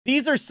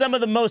These are some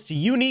of the most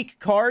unique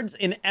cards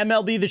in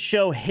MLB The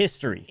Show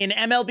history. In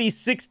MLB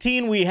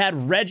 16, we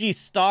had Reggie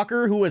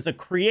Stalker, who was a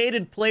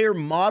created player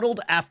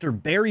modeled after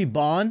Barry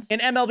Bonds. In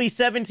MLB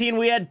 17,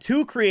 we had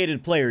two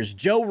created players,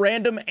 Joe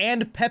Random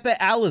and Pepe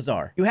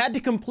Alazar. You had to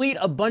complete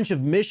a bunch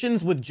of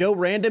missions with Joe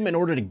Random in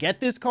order to get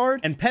this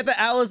card, and Pepe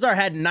Alazar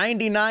had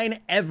 99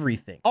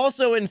 everything.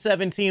 Also in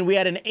 17, we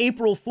had an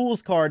April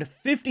Fool's card,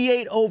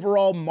 58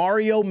 overall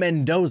Mario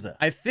Mendoza.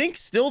 I think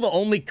still the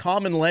only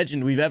common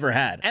legend we've ever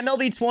had.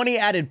 MLB 20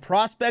 added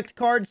prospect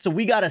cards, so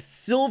we got a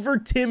silver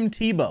Tim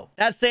Tebow.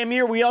 That same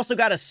year, we also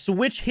got a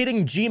switch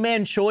hitting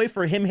G-Man Choi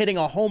for him hitting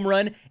a home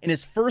run in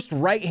his first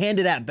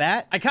right-handed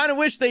at-bat. I kind of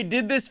wish they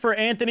did this for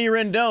Anthony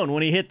Rendon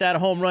when he hit that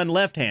home run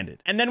left-handed.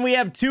 And then we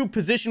have two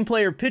position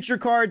player pitcher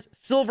cards,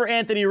 silver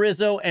Anthony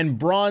Rizzo and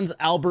bronze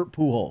Albert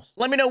Pujols.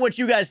 Let me know what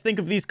you guys think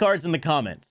of these cards in the comments.